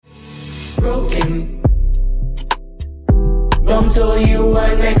broken. Don't owe you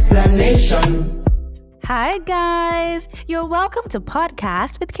an explanation. Hi guys, you're welcome to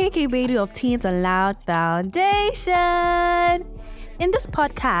Podcast with KK Bedu of Teens Aloud Foundation. In this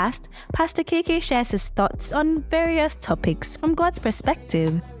podcast, Pastor KK shares his thoughts on various topics from God's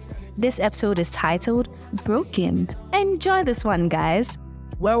perspective. This episode is titled Broken. Enjoy this one, guys.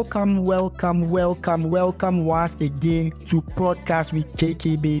 Welcome once again to Podcast with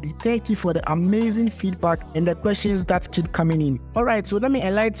KK Bedu. Thank you for the amazing feedback and the questions that keep coming in. Alright, so let me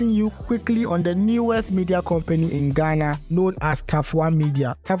enlighten you quickly on the newest media company in Ghana known as Tafwa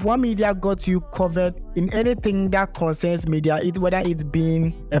Media. Tafwa Media got you covered in anything that concerns media, whether it's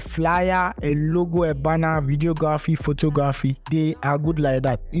being a flyer, a logo, a banner, videography, photography. They are good like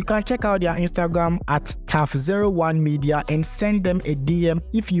that. You can check out their Instagram at Taf01 Media and send them a DM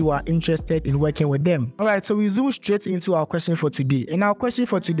if you are interested in working with them. Alright, so we zoom straight into our question for today. And our question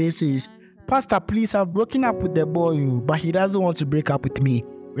for today says, Pastor, please, I've broken up with the boy, but he doesn't want to break up with me.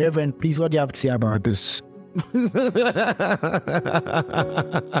 Reverend, please, what do you have to say about this? That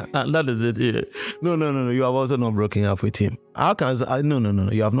is it. Yeah. No. You have also not broken up with him. How can no.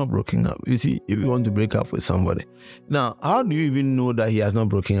 You have not broken up. You see, if you want to break up with somebody, now how do you even know that he has not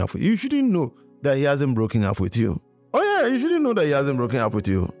broken up with you? You shouldn't know that he hasn't broken up with you. Oh yeah, you shouldn't know that he hasn't broken up with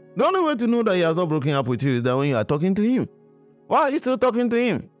you. The only way to know that he has not broken up with you is that when you are talking to him. Why are you still talking to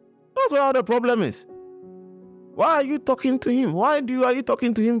him? That's where all the problem is. Why are you talking to him? Are you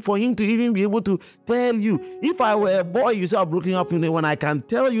talking to him for him to even be able to tell you? If I were a boy, you say I've broken up with you. When I can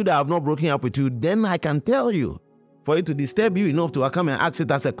tell you that I've not broken up with you, then I can tell you. For it to disturb you enough to come and ask it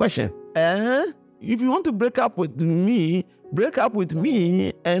as a question. If you want to break up with me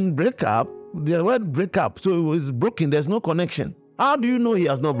and break up. The word break up, so it was broken, there's no connection. How do you know he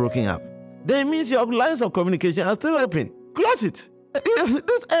has not broken up? That means your lines of communication are still open. Close it. Close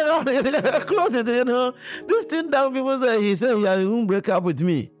it, This thing that people say, he said, he won't break up with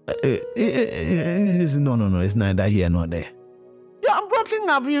me. No, it's neither here nor there. You are breaking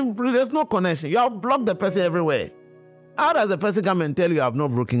up, there's no connection. You have blocked the person everywhere. How does the person come and tell you I have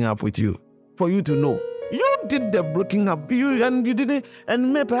not broken up with you? For you to know. You did the breaking up, you didn't,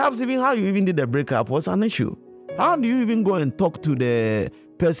 and perhaps even how you even did the breakup was an issue. How do you even go and talk to the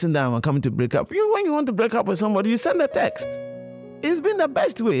person that I'm coming to break up? When you want to break up with somebody, you send a text. It's been the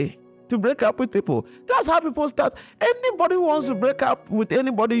best way to break up with people. That's how people start. Anybody who wants to break up with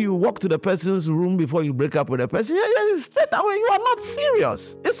anybody, you walk to the person's room before you break up with the person. Straight away, you are not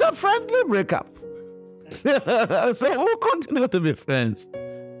serious. It's a friendly breakup. So we'll continue to be friends.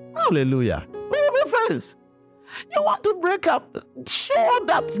 Hallelujah. We'll be friends. You want to break up, show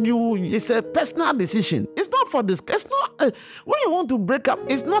that it's a personal decision. It's not for this. It's not when you want to break up.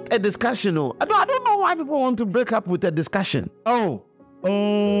 It's not a discussion. No, I don't know why people want to break up with a discussion. Oh,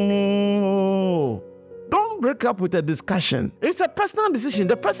 don't break up with a discussion. It's a personal decision.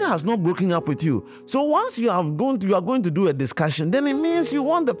 The person has not broken up with you. So once you are going to do a discussion, then it means you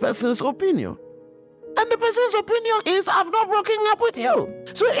want the person's opinion. And the person's opinion is, I've not broken up with you.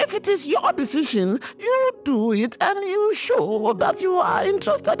 So if it is your decision, you do it and you show that you are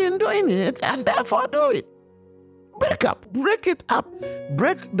interested in doing it and therefore do it. Break up. Break it up.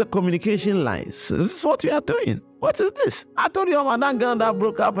 Break the communication lines. This is what you are doing. What is this? I told you about that girl that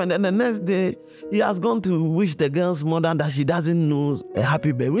broke up and then the next day he has gone to wish the girl's mother that she doesn't know a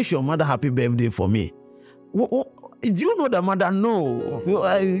happy birthday. Wish your mother happy birthday for me. Do you know the mother? No.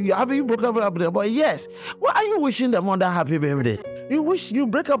 Have you broken up with the boy? Yes. Why are you wishing the mother happy birthday? You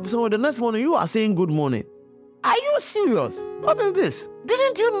break up with someone, the next morning you are saying good morning. Are you serious? What is this?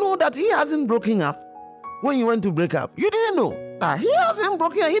 Didn't you know that he hasn't broken up when you went to break up? You didn't know. He hasn't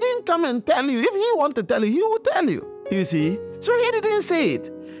broken up. He didn't come and tell you. If he wanted to tell you, he would tell you. You see? So he didn't say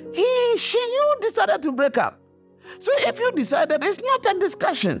it. You decided to break up. So if you decided, it's not a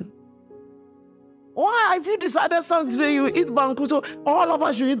discussion. Why? If you decided something, you eat banku, so all of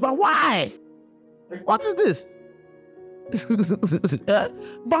us should eat banku. Why? What is this?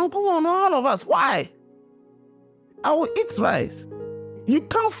 Banku on all of us. Why? I will eat rice. You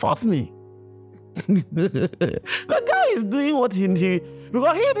can't force me. The guy is doing what he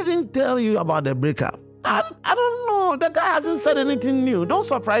because he didn't tell you about the breakup. I don't know. The guy hasn't said anything new. Don't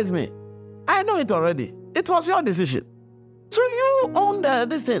surprise me. I know it already. It was your decision. So you own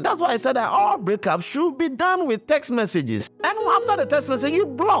this thing. That's why I said that all breakups should be done with text messages. And after the text message, you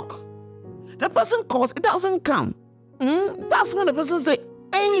block. The person calls, it doesn't come. That's when the person say,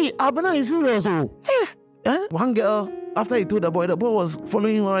 hey, Abena is serious. One girl, after he told the boy was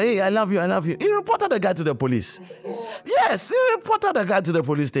following him, hey, I love you. He reported the guy to the police. Yes, he reported the guy to the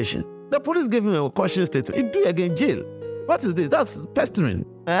police station. The police gave him a caution statement. He do again jail. What is this? That's pestering.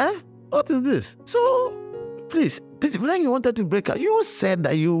 What is this? So, please, when you wanted to break up, you said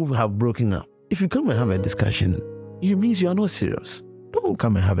that you have broken up. If you come and have a discussion, it means you are not serious. Don't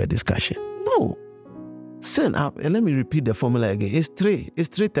come and have a discussion. No. Send up, and let me repeat the formula again. It's three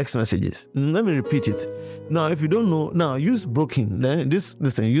text messages. Let me repeat it. Now, if you don't know, now use broken.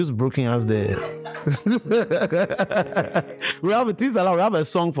 Listen, use broken as the... we have a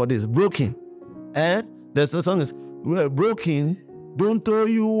song for this. Broken. The song is, we're broken. Don't owe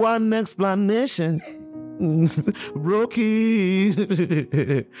you one explanation. Broken.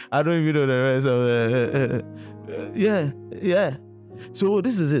 I don't even know the rest of it. Yeah. So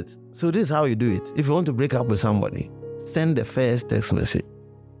this is it. So this is how you do it. If you want to break up with somebody, send the first text message,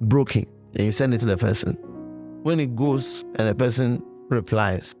 broken, and you send it to the person. When it goes and the person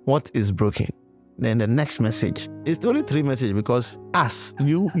replies, what is broken? Then the next message. It's only 3 messages because us,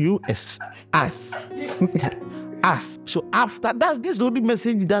 us. Us. So after that, this is the only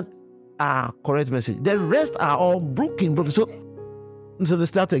message that are correct message. The rest are all broken. So let's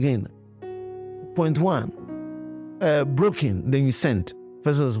start again. Point 1. Broken, then you send.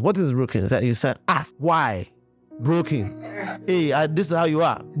 First, what is broken? That you said, ask why? Broken. Hey, this is how you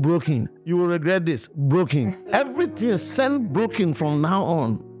are. Broken. You will regret this. Broken. Everything is sent broken from now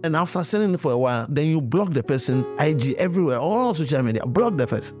on. And after sending it for a while, then you block the person, IG, everywhere, all social media. Block the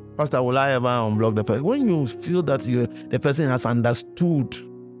person. Pastor, will I ever unblock the person? When you feel that the person has understood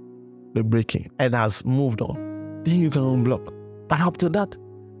the breaking and has moved on, then you can unblock. But up to that,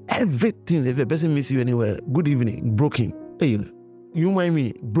 everything, if a person misses you anywhere, good evening, broken. Hey, you mind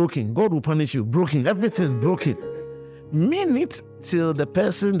me, broken. God will punish you, broken. Everything broken. Mean it till the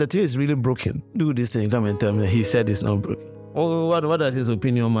person that is really broken. Do this thing, come and tell me he said it's not broken. Oh, what does his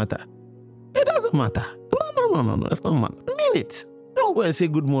opinion matter? It doesn't matter. No, it's not matter. Mean it. Don't go and say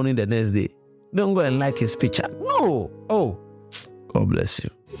good morning the next day. Don't go and like his picture. No. Oh, God bless you.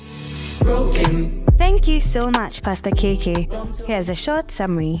 Broken. Thank you so much, Pastor KK. Here's a short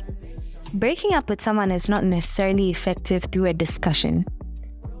summary. Breaking up with someone is not necessarily effective through a discussion.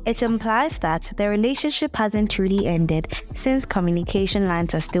 It implies that the relationship hasn't truly ended since communication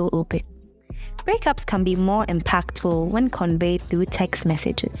lines are still open. Breakups can be more impactful when conveyed through text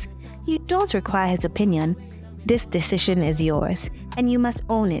messages. You don't require his opinion. This decision is yours, and you must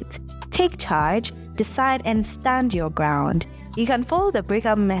own it. Take charge, decide, and stand your ground. You can follow the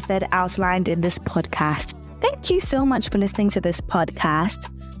breakup method outlined in this podcast. Thank you so much for listening to this podcast.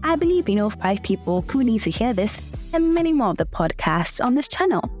 I believe you know 5 people who need to hear this and many more of the podcasts on this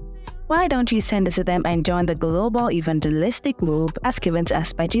channel. Why don't you send it to them and join the global evangelistic move as given to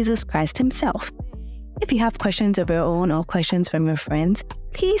us by Jesus Christ himself? If you have questions of your own or questions from your friends,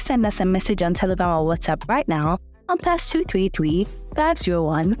 please send us a message on Telegram or WhatsApp right now on +233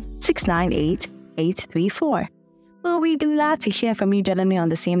 501 698 834. We'll be glad to hear from you gentlemen on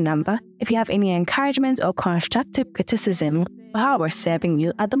the same number if you have any encouragement or constructive criticism for how we're serving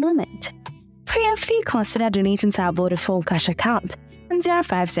you at the moment. Prayerfully consider donating to our Vodafone cash account on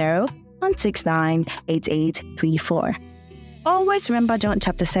 050-169-8834. Always remember John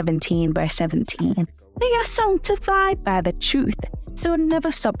chapter 17 verse 17. They are sanctified by the truth, so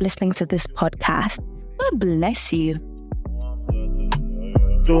never stop listening to this podcast. God bless you.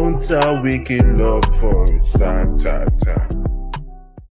 Don't tell wicked love for it's time.